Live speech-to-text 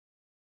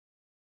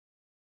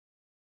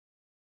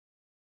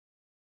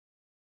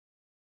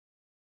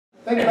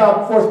Think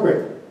about fourth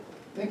grade.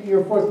 Think of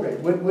your fourth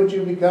grade. Would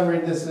you be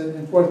covering this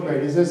in fourth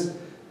grade? Is this,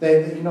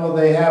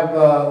 they have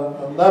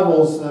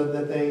levels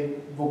that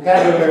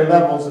vocabulary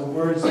levels of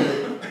words,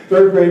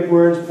 third grade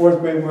words, fourth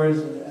grade words,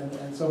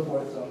 and so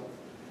forth. So,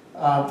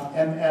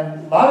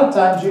 and a lot of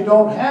times you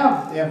don't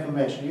have the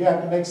information. You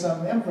have to make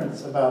some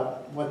inference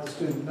about what the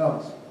student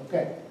knows.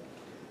 Okay.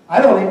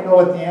 I don't even know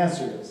what the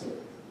answer is.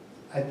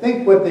 I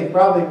think what they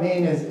probably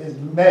mean is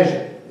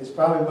measure, is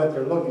probably what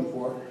they're looking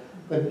for.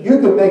 But you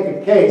could make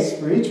a case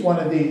for each one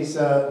of these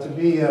to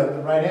be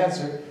the right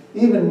answer,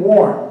 even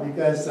warn,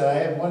 because I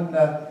had one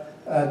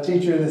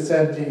teacher that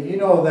said, you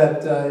know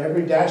that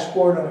every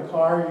dashboard on a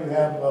car, you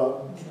have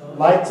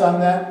lights on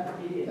that,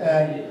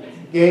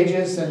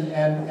 gauges,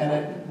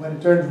 and when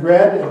it turns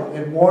red,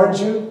 it warns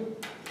you.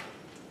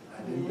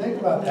 I didn't think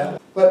about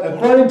that. But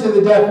according to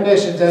the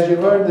definitions, as you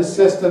learn the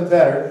system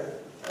better,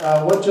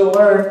 what you'll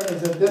learn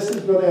is that this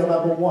is really a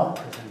level 1.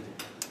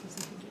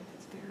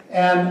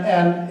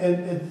 And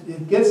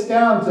it gets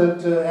down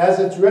to, as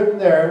it's written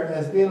there,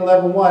 as being a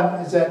level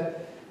 1, is that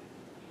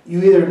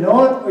you either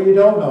know it or you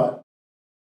don't know it.